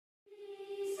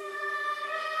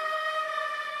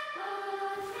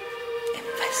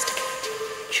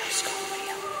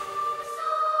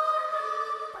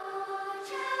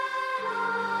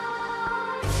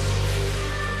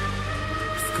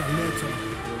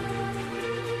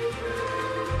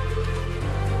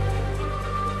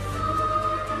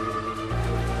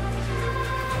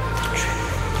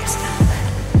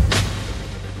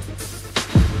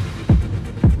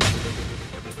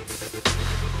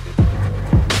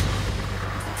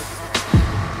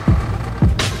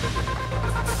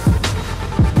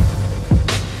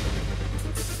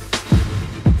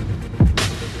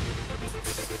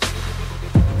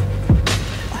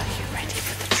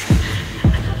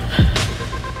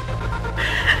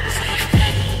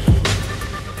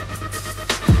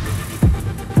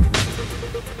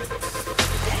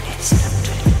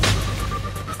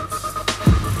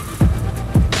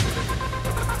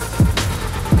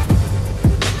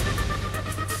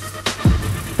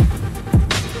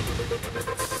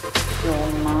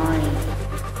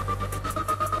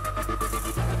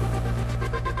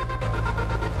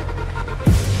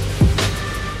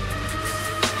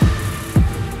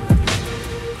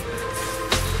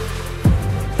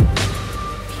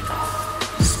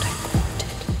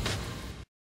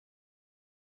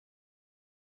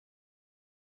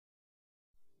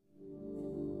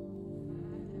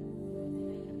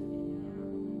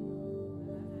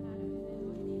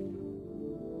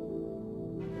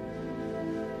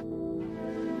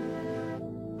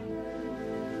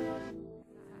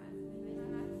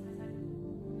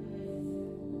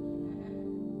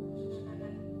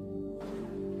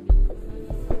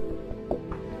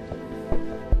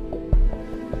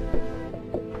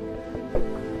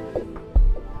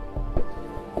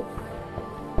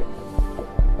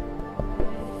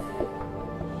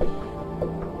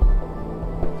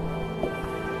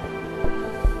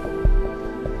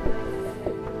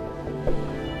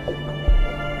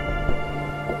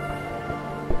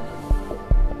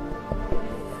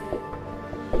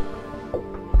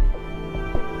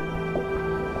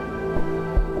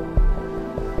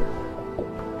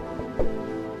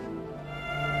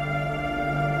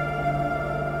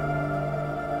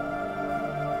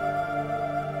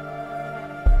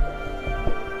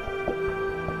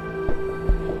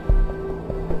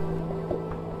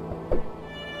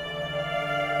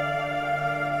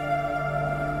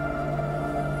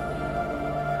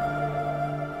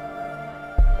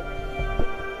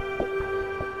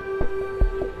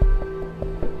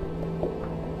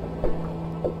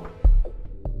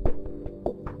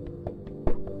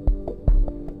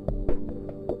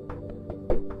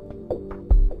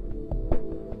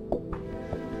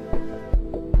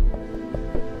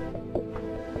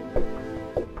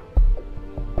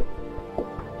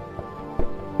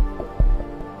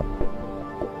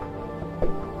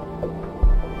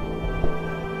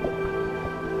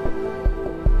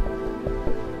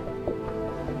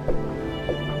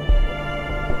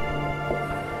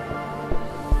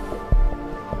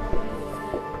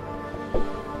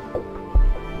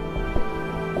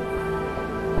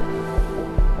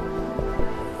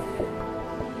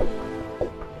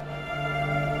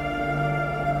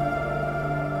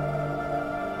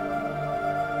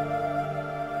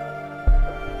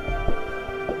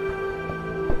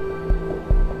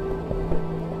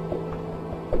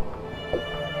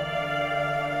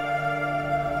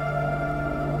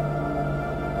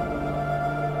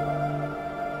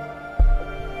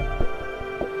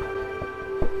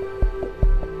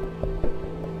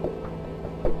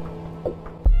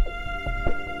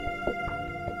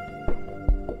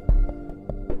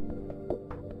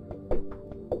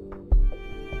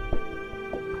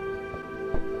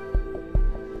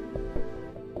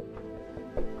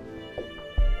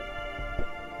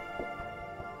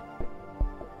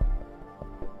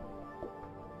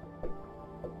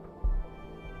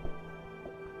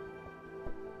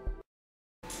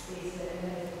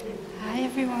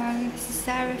everyone, this is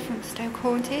Sarah from Stoke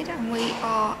Haunted, and we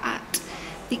are at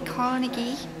the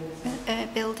Carnegie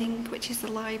building, which is the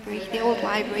library, the old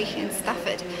library in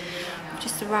Stafford. We've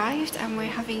just arrived and we're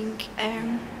having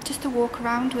just a walk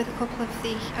around with a couple of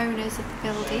the owners of the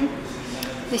building.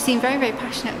 They seem very, very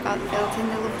passionate about the building,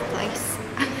 they love the place.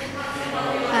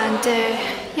 And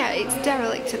yeah, it's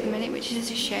derelict at the minute, which is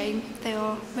a shame. They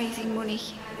are raising money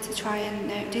to try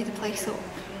and do the place up.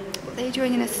 But they're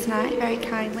joining us tonight very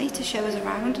kindly to show us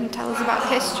around and tell us about the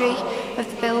history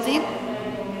of the building.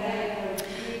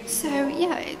 So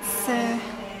yeah,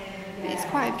 it's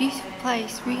quite a beautiful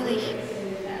place, really.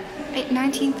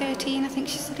 1913, I think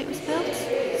she said it was built.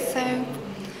 So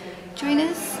join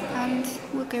us and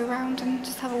we'll go around and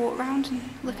just have a walk around and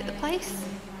look at the place.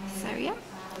 So yeah,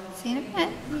 see you in a bit.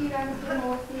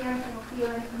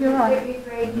 You're right.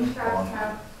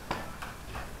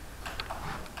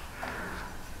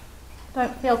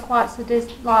 don't feel quite so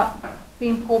like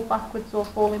being pulled backwards or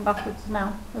falling backwards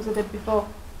now as I did before.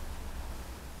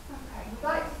 Okay, I'd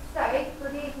like to say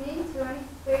good evening to any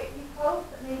spirit people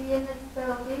that may be in this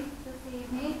building this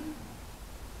evening.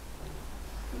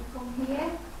 You come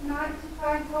here tonight to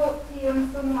try and talk to you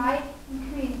in some way and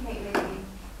communicate with you.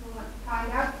 We want to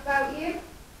find out about you,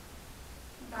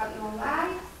 about your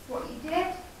lives, what you did,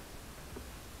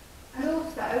 and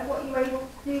also what you're able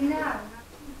to do now.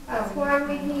 That's why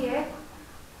we're here.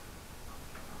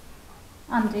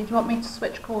 Andy, do you want me to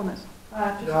switch corners?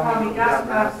 Just find me gas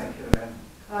mask.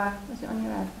 Is it on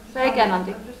your head? Say again,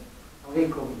 Andy. I'll be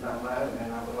coming down there and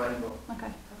then out the way, but Okay.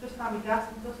 I've just found me gas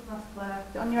and dust mask there.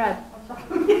 Is it on your head?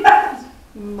 Yes.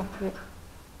 You muppet.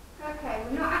 Okay,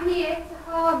 we're not here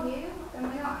to harm you,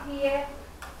 and we're not here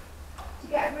to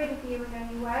get rid of you in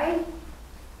any way,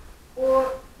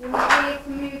 or we're not here to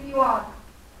move you on.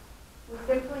 We're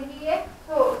simply here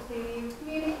to talk to you,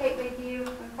 communicate with you,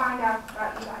 and find out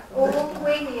about you. That's all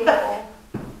we're here for.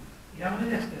 Yeah, I'm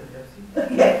yes.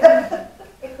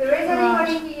 If there is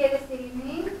anybody here this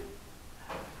evening,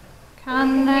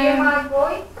 Can you hear my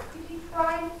voice, could you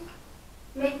try and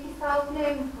make yourself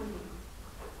known, please?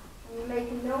 Can you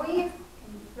make a noise?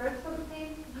 Can you throw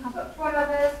something? Can you touch one of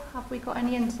us? have we got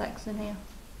any insects in here?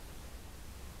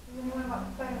 Does anyone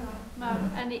got the phone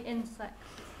on? No. Any insects?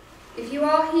 If you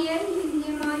are here, you can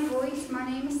hear my voice. My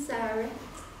name is Sarah.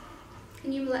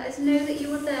 Can you let us know that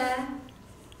you are there?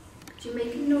 Could you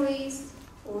make a noise?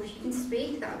 Or if you can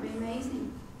speak, that would be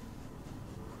amazing.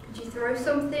 Could you throw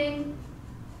something?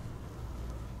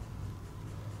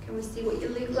 Can we see what you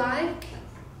look like?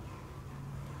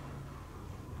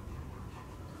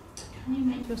 Can you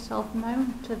make yourself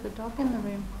known to the dog in the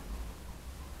room?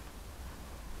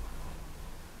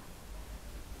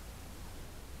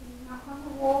 Can you knock on the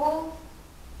wall?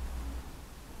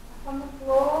 Knock on the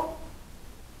floor?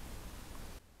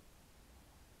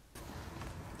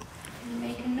 Can you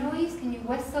make a noise? Can you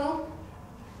whistle?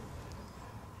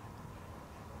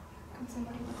 Can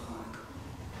somebody whistle?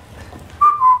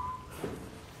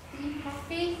 Are you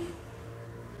happy?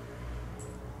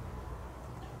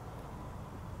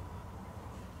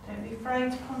 Don't be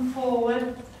afraid to come forward.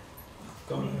 I've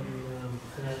got an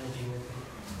energy with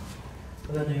me.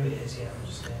 I don't know who it is yet, I'm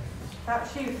just saying.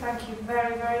 That's you, thank you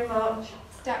very, very much.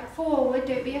 Step forward,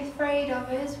 don't be afraid of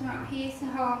us. We're not here to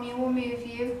harm you or move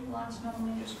you. Lights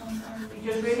normally just gone down. We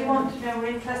just really want to know, we're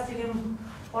interested in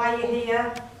why you're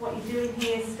here, what you're doing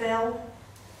here still.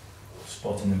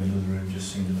 Spot in the middle of the room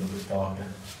just seemed a little bit darker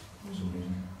for some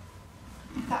reason.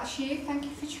 If that's you, thank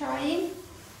you for trying.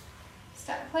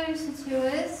 Step closer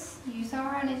to us, use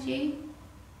our energy.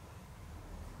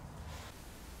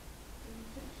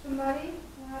 Touch somebody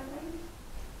lightly.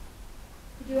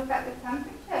 Could you affect the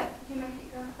temperature? Could you make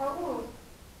it go cold?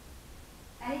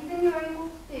 Anything you're able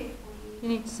to do, please. You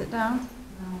need to sit down.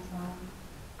 No, fine.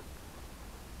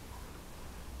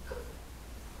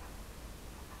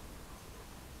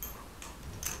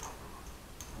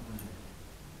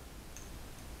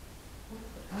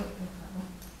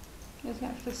 Is he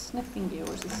actually sniffing you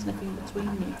or is he sniffing between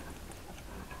you?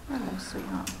 Hello,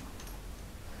 sweetheart.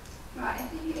 Right,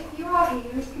 if you are here,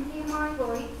 you can hear my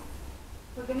voice.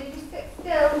 We're going to just sit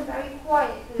still and very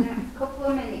quiet for the next couple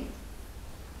of minutes.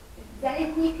 If there's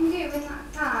anything you can do in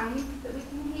that time that we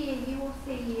can hear you or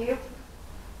see you,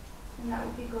 then that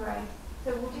would be great.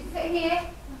 So we'll just sit here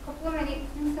for a couple of minutes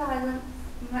in silence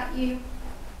and let you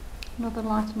Another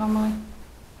light anomaly.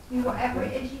 do whatever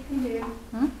it is you can do.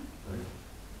 Hmm?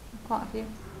 Quite a few.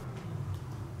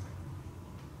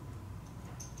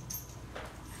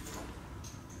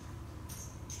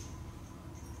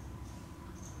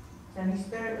 Any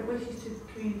spirit that wishes to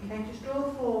communicate, just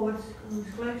draw forward, come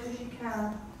as close as you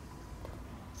can.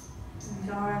 Use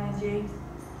our energy.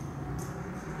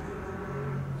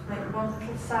 Just make one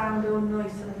little sound or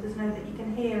noise so let us know that you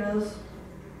can hear us.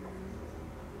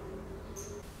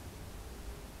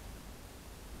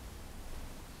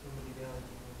 Somebody behind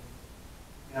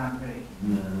you. Behind me.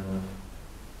 No.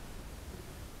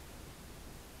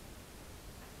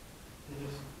 They're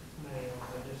just male,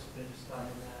 they're just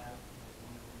standing there.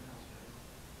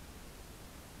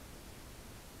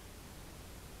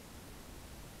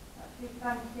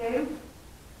 Thank you.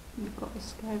 You've got the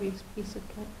scariest piece of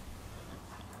cake.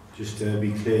 Just to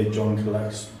be clear, John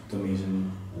collects dummies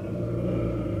and...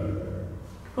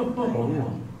 Good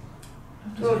call.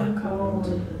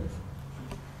 So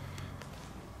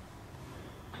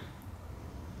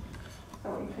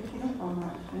what are you picking up on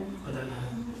that? I don't know.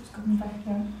 It's coming back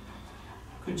in.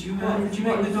 Could you make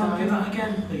the dog do that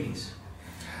again, please?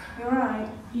 You alright?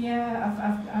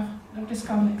 Yeah, I've just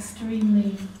gone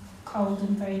extremely cold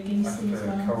and very geesy as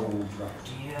well. Cold,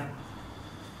 Yeah.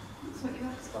 That's what you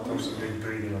asked I've for. also been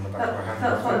breathing on the back of my hand.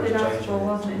 That's what I've been asked for,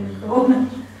 wasn't it, in the corner?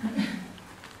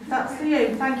 If that's for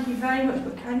you, thank you very much,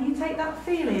 but can you take that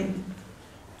feeling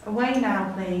away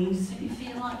now, please? If you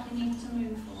feel like you need to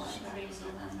move for whatever reason,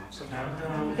 then So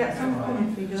now, Get some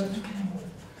coming for you.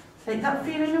 Take that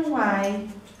feeling away.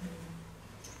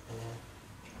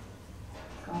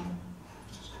 Gone.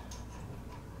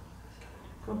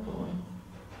 Good boy.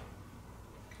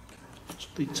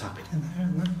 Something tapping in there,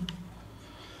 isn't there?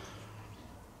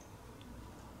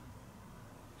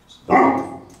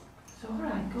 It's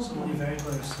alright, good somebody boy. very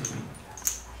close to me.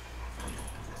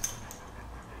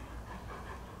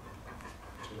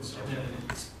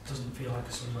 It doesn't feel like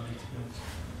a somebody, to be honest.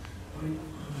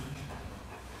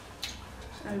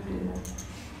 Oh dear.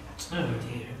 It's no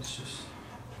idea, it's just...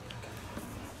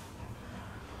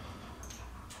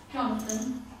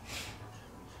 Jonathan,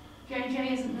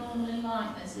 JJ isn't normally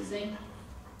like this, is he?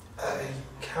 It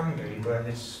can be, but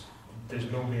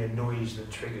there's normally a noise that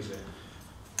triggers it.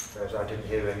 Whereas I didn't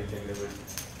hear anything that would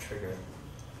trigger it.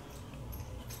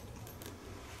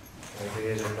 And if he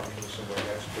is a knocking somewhere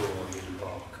next door, he'll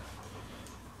bark.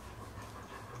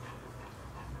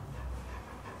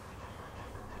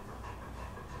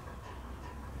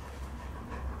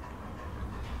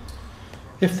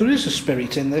 If there is a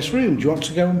spirit in this room, do you want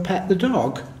to go and pet the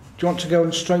dog? Do you want to go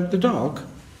and stroke the dog?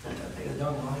 I don't think the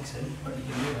dog likes it, but you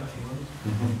can do that if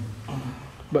you want.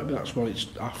 But that's what it's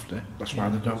after. That's why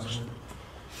the dog's...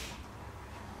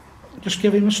 Just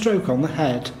give him a stroke on the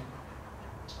head.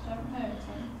 Don't hurt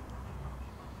him.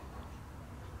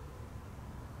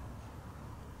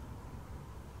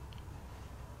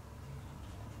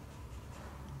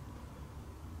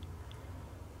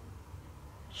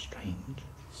 Strange.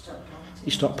 Stop panting.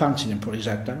 He stopped panting and put his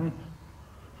head down.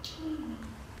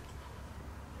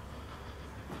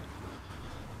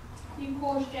 You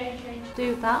caused JJ to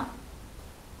do that.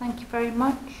 Thank you very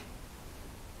much.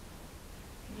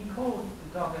 Can you call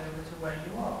the dog over to where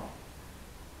you are?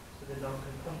 So the dog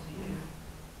can come to you?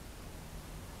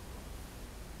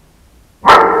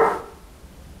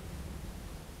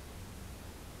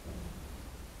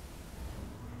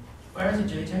 Where is it,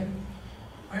 JJ?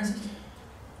 Where is it?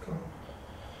 Come on.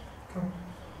 Come on.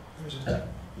 Where is it?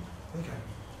 Okay.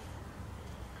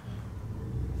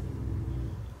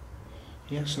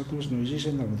 Yes, there was noises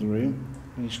in the other room.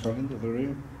 And he's gone into the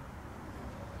room.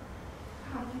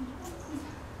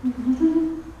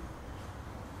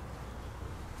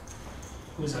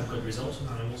 Always have good results with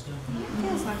animals, don't we?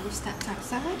 Feels like we've stepped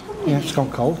outside, haven't Yeah, we? it's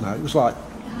gone cold now. It was like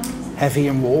heavy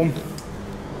and warm.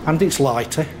 And it's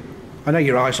lighter. I know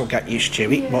your eyes will get used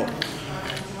to it, but...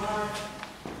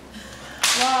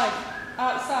 Right,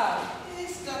 outside.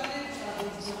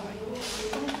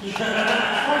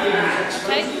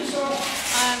 Okay,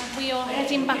 we are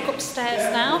heading back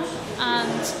upstairs now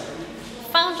and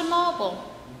found a marble.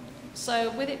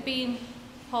 So with it being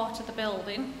part of the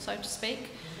building, so to speak,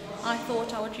 I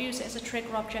thought I would use it as a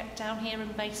trigger object down here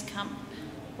in base camp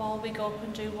while we go up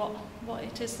and do what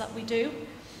it is that we do.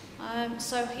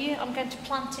 So here I'm going to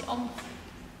plant it on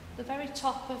the very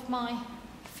top of my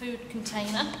food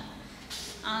container,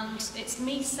 and it's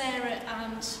me, Sarah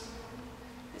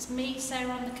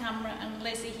on the camera, and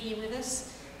Lizzie here with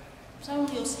us. It's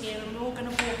only us here, and we're all going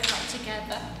to walk out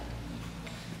together,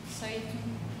 so you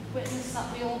can witness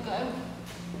that we all go,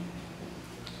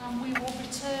 and we will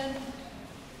return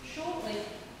shortly.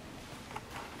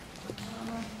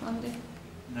 Andy?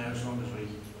 No, as long as we...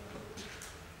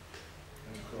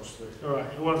 across the...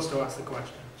 Alright, who wants to ask the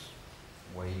questions?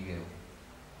 Where you go?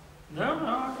 No,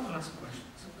 I don't ask questions.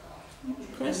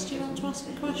 Chris, do you want to ask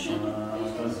a question?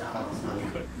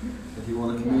 If you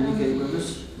want to communicate with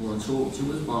us, you want to talk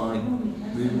to us by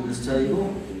moving this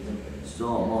table,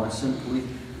 start by simply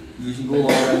using all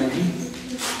our energy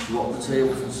to rock the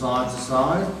table from side to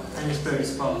side. And the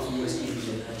spirit's part from whiskey.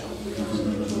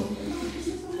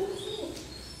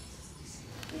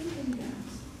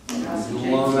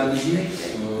 Using all our energy,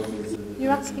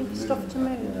 You're asking for stuff to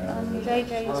move, and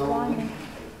JJ is whining.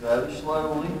 very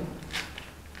slowly.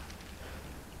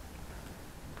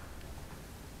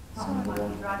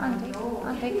 Andy, look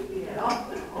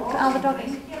at how the dog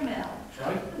is.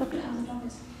 Look at how the dog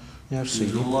is. Yeah, I've seen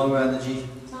Using it. all our energy.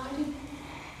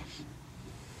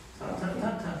 Tap, tap,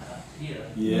 tap, tap, tap. Yeah.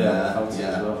 Yeah.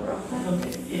 Okay.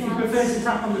 If you prefer to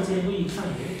tap on the table, you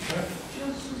can do it, correct?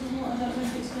 Just as a what, I don't know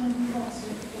if it's going to be lots of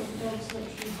it, but the dog's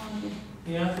literally hiding.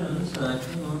 Yeah, I can understand. So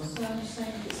I'm just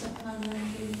saying if it's second hand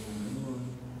energy.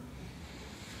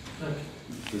 Look,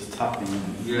 There's tapping.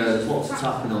 Yeah, there's lots of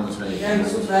tapping on the table. Yeah,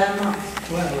 it's up there, Matt.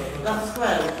 That's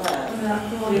square up there.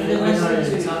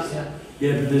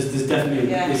 Yeah, but there's definitely,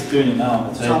 Yeah. it's doing it now on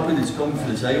the table. Tapping is coming from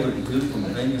the table, it includes from the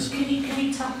fingers. Can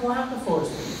you tap louder for us,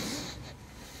 please?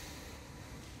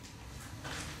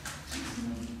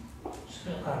 Just a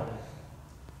bit louder.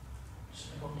 Just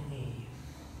so I can hear you.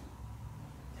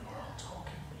 They were all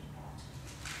talking, but you know what?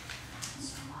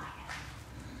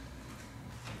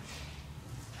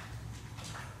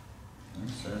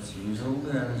 So That's the result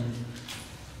there.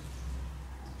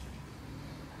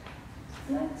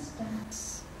 Let's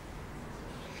dance.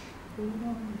 We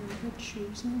want to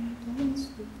choose and dance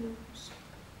the blues.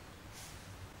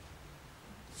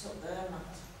 It's up there,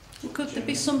 Matt. Could there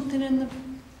be something in the...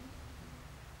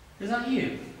 Is that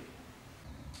you?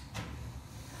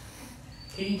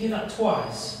 Can you do that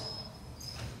twice?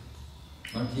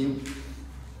 Thank you.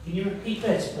 Can you repeat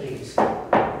this, please?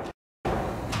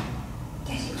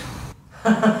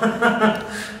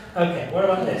 Okay, what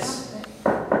about this?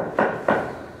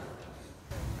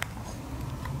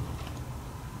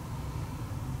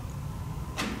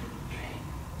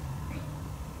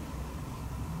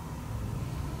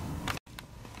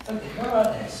 Okay, what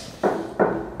about this?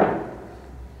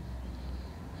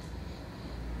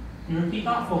 Can you repeat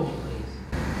that for me, please?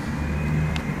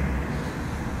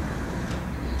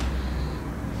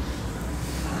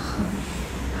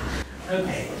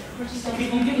 Okay. Can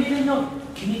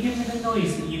you give me the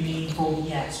noise that you need for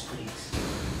yes, please?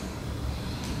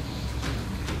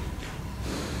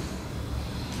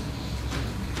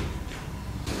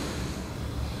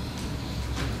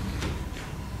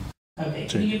 Okay,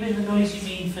 can you give me the noise you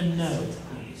mean for no,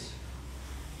 please?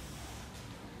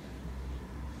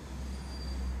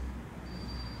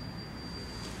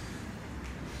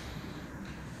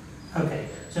 Okay,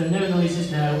 so no noise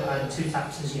is no and 2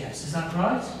 taps is yes, is that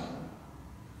right?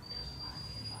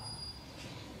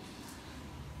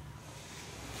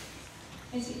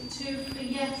 Is it 2 for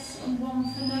yes and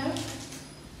 1 for no?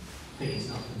 Please,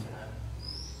 nothing for no.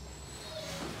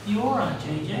 You alright,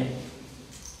 JJ?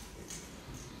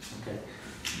 Okay.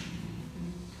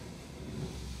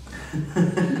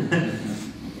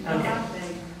 Okay.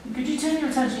 Could you turn your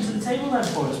attention to the table then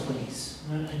for us, please?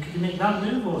 And could you make that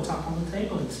move or tap on the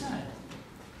table instead?